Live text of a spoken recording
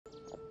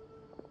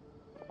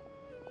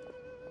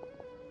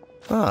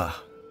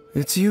Ah,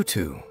 it's you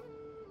two.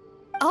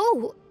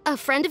 Oh, a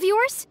friend of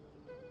yours?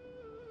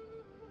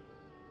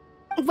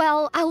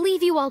 Well, I'll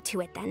leave you all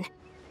to it then.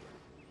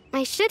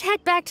 I should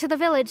head back to the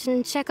village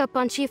and check up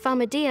on Chief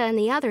Amadea and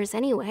the others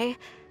anyway.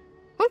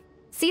 Well,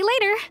 see you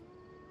later.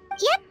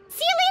 Yep,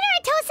 see you later,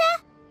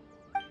 Atosa!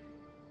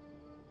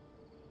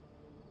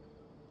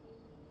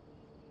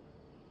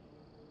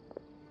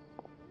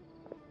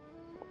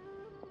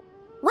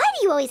 Why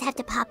do you always have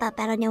to pop up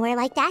out of nowhere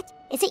like that?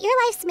 Is it your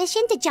life's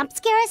mission to jump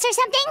scare us or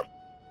something?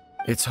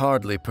 It's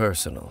hardly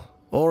personal,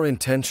 or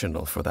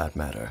intentional for that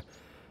matter.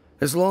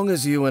 As long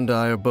as you and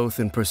I are both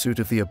in pursuit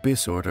of the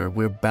Abyss Order,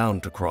 we're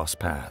bound to cross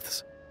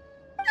paths.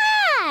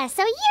 Ah,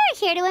 so you're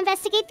here to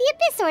investigate the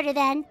Abyss Order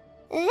then.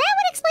 That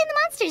would explain the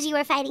monsters you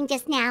were fighting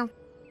just now.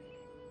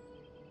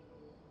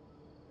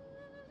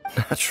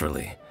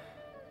 Naturally.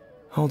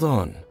 Hold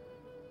on.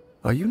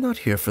 Are you not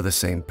here for the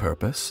same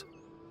purpose?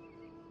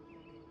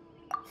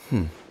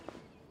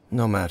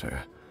 No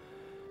matter.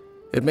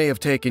 It may have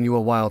taken you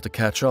a while to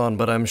catch on,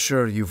 but I'm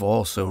sure you've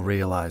also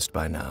realized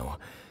by now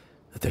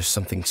that there's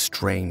something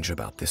strange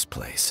about this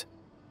place.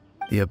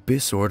 The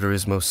Abyss Order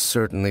is most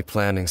certainly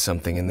planning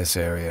something in this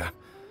area.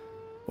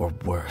 Or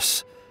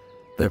worse,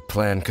 their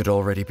plan could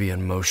already be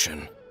in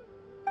motion.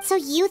 So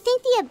you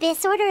think the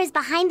Abyss Order is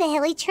behind the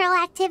hilly trail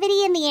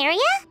activity in the area?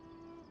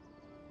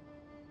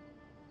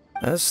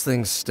 As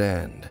things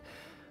stand,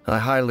 I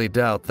highly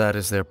doubt that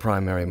is their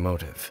primary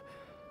motive.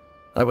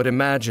 I would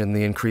imagine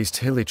the increased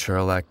hilly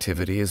trail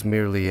activity is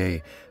merely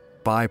a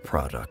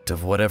byproduct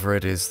of whatever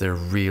it is they're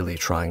really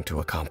trying to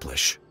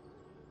accomplish.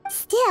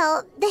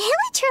 Still, the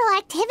hilly trail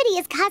activity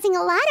is causing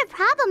a lot of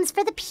problems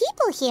for the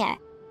people here.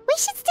 We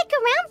should stick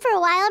around for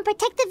a while and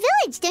protect the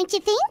village, don't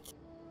you think?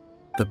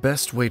 The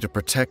best way to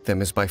protect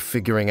them is by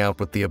figuring out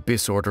what the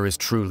Abyss Order is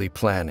truly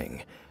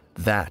planning.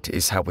 That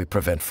is how we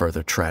prevent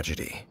further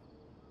tragedy.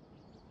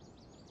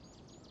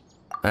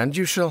 And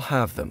you shall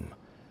have them.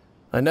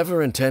 I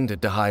never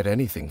intended to hide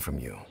anything from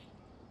you.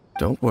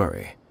 Don't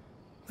worry.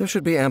 There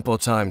should be ample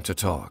time to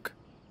talk.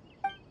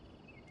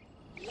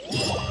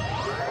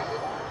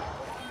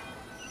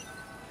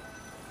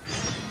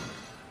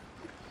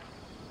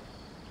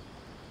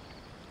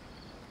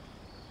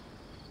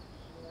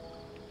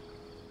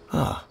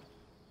 Ah,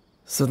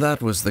 so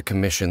that was the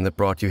commission that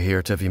brought you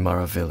here to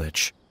Vimara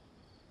Village.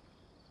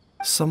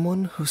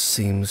 Someone who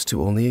seems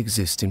to only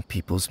exist in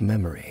people's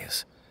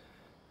memories.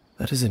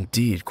 That is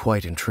indeed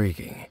quite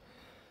intriguing.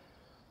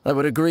 I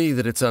would agree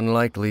that it's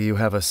unlikely you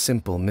have a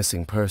simple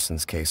missing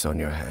persons case on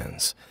your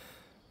hands.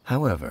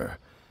 However,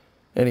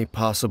 any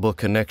possible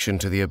connection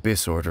to the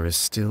Abyss Order is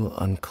still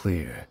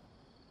unclear.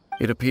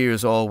 It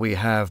appears all we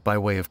have by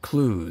way of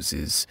clues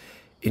is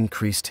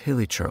increased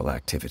hilly trail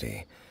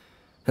activity,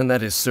 and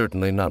that is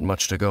certainly not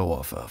much to go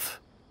off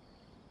of.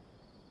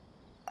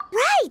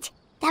 Right!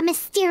 That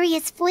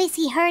mysterious voice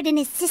he heard in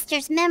his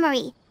sister's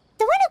memory.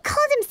 The one who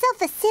called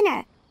himself a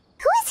sinner.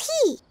 Who is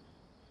he?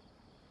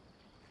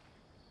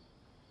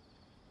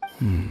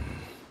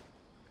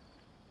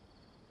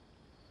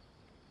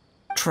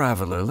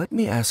 Traveler, let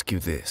me ask you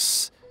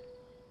this.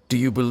 Do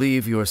you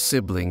believe your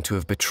sibling to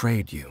have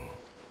betrayed you?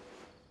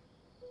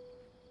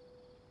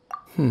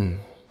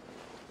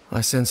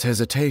 I sense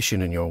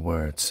hesitation in your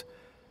words.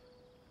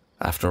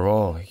 After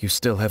all, you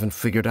still haven't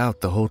figured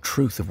out the whole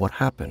truth of what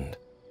happened.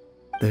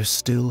 There's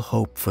still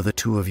hope for the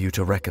two of you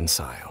to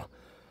reconcile.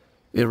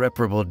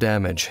 Irreparable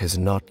damage has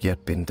not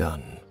yet been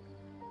done.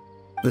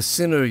 The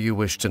sinner you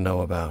wish to know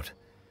about,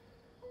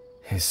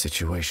 his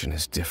situation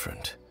is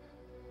different.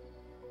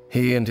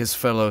 He and his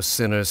fellow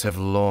sinners have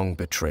long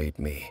betrayed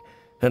me,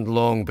 and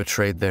long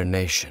betrayed their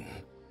nation.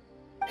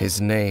 His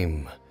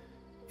name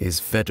is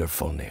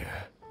Vedrfolnir,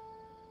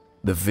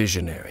 the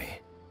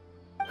Visionary.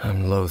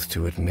 I'm loath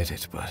to admit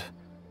it, but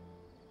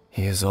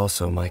he is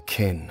also my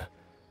kin,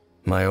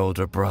 my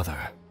older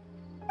brother.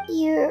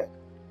 Your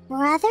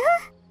brother?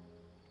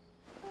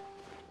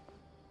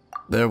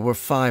 There were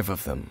 5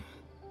 of them,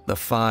 the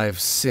 5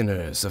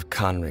 Sinners of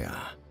Khaenri'h.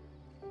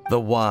 The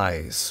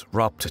wise,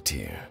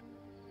 Roptatyr.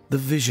 The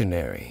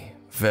visionary,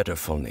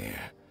 Vedrfolnir.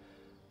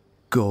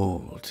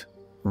 Gold,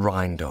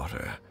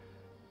 Rhine-daughter.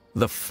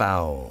 The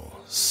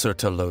foul,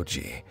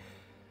 Sertologi.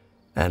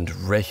 And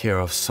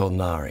Rehir of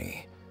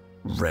Solnari,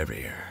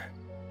 Rerir.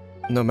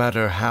 No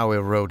matter how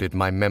eroded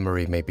my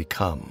memory may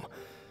become,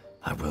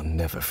 I will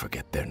never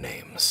forget their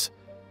names.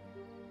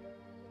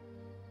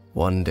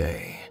 One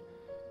day,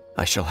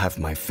 I shall have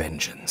my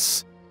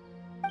vengeance.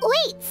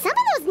 Wait, some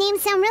of those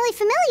names sound really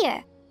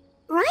familiar.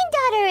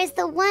 Rhine-daughter is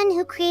the one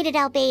who created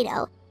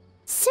Albedo.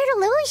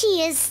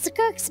 Sertologi is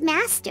Skirk's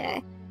master.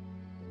 And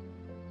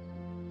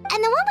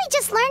the one we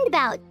just learned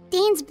about,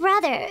 Dane's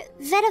brother,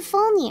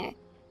 Vedrfolnir.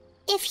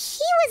 If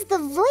he was the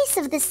voice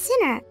of the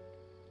sinner,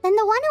 then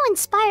the one who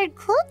inspired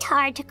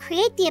Clothar to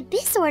create the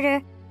Abyss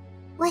Order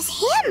was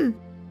him.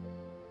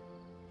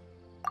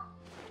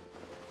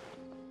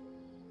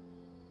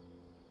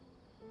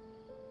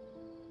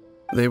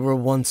 They were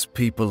once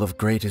people of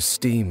great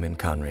esteem in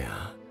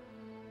Khaenri'h,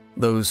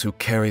 those who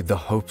carried the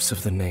hopes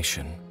of the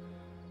nation.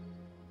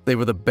 They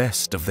were the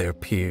best of their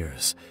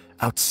peers,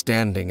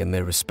 outstanding in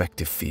their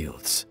respective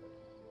fields.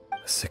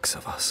 6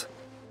 of us,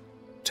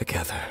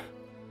 together.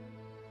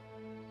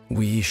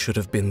 We should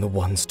have been the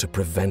ones to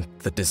prevent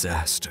the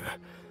disaster.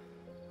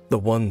 The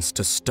ones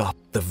to stop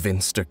the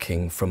Vinster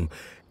King from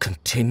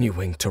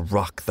continuing to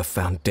rock the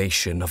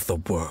foundation of the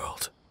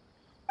world.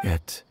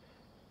 Yet,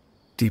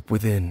 deep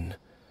within,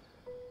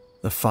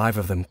 the 5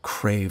 of them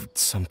craved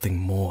something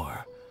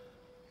more.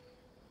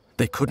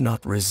 They could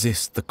not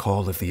resist the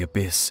call of the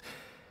Abyss,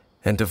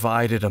 and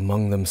divided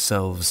among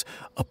themselves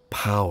a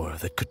power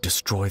that could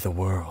destroy the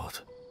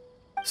world.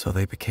 So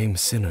they became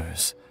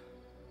sinners,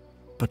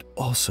 but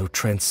also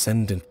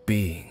transcendent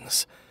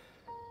beings,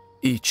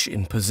 each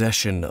in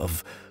possession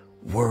of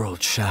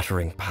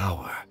world-shattering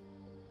power.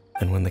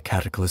 And when the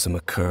cataclysm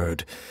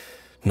occurred,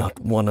 not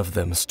one of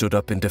them stood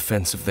up in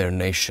defense of their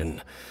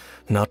nation.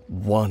 Not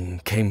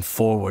one came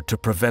forward to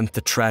prevent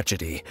the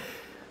tragedy,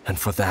 and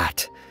for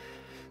that,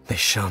 they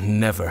shall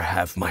never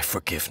have my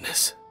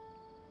forgiveness.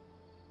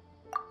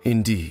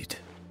 Indeed,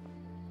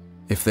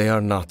 if they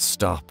are not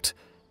stopped,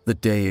 the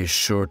day is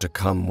sure to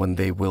come when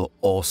they will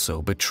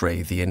also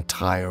betray the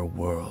entire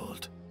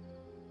world.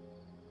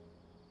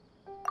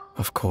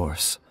 Of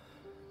course,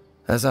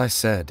 as I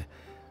said,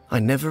 I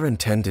never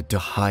intended to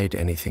hide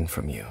anything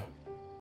from you.